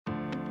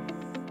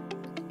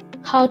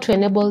How to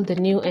enable the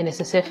new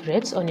NSSF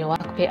rates on your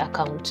Workpay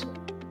account.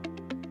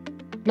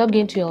 Log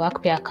into your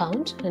Workpay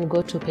account and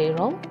go to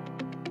Payroll,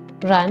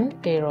 Run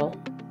Payroll.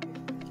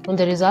 On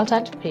the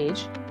resultant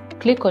page,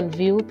 click on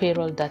View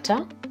Payroll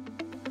Data,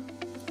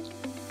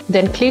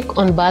 then click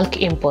on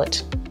Bulk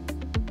Import.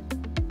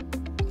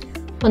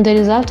 On the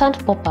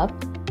resultant pop-up,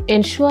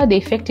 ensure the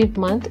effective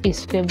month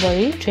is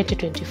February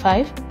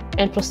 2025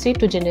 and proceed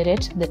to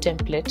generate the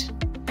template.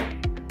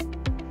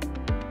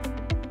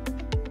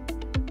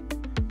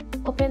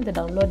 Open the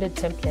downloaded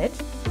template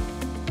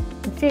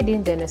and feed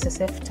in the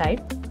NSSF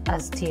type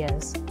as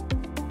tiers.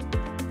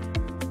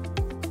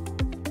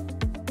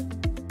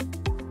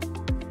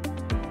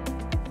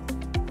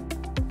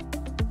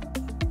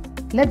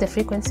 Let the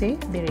frequency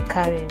be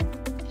recurring.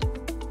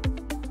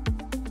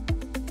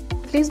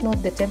 Please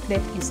note the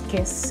template is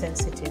case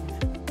sensitive.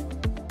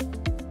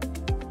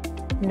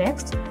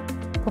 Next,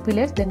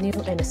 populate the new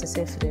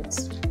NSSF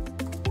rates.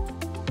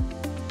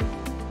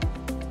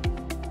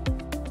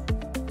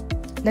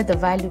 Let the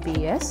value be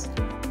yes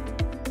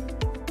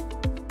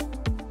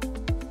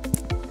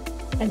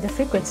and the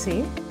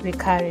frequency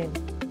recurring.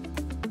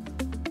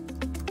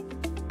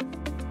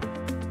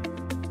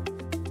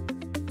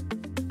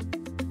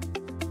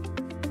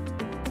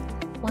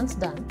 Once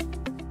done,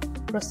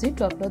 proceed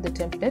to upload the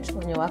template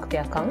on your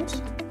Workpay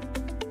account.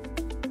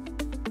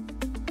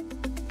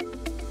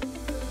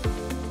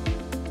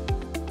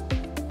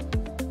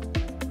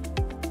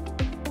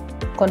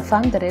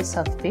 Confirm the rates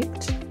have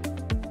picked.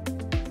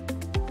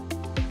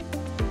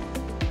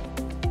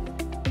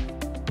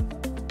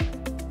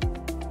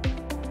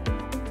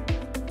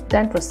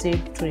 Then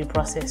proceed to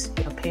reprocess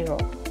your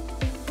payroll.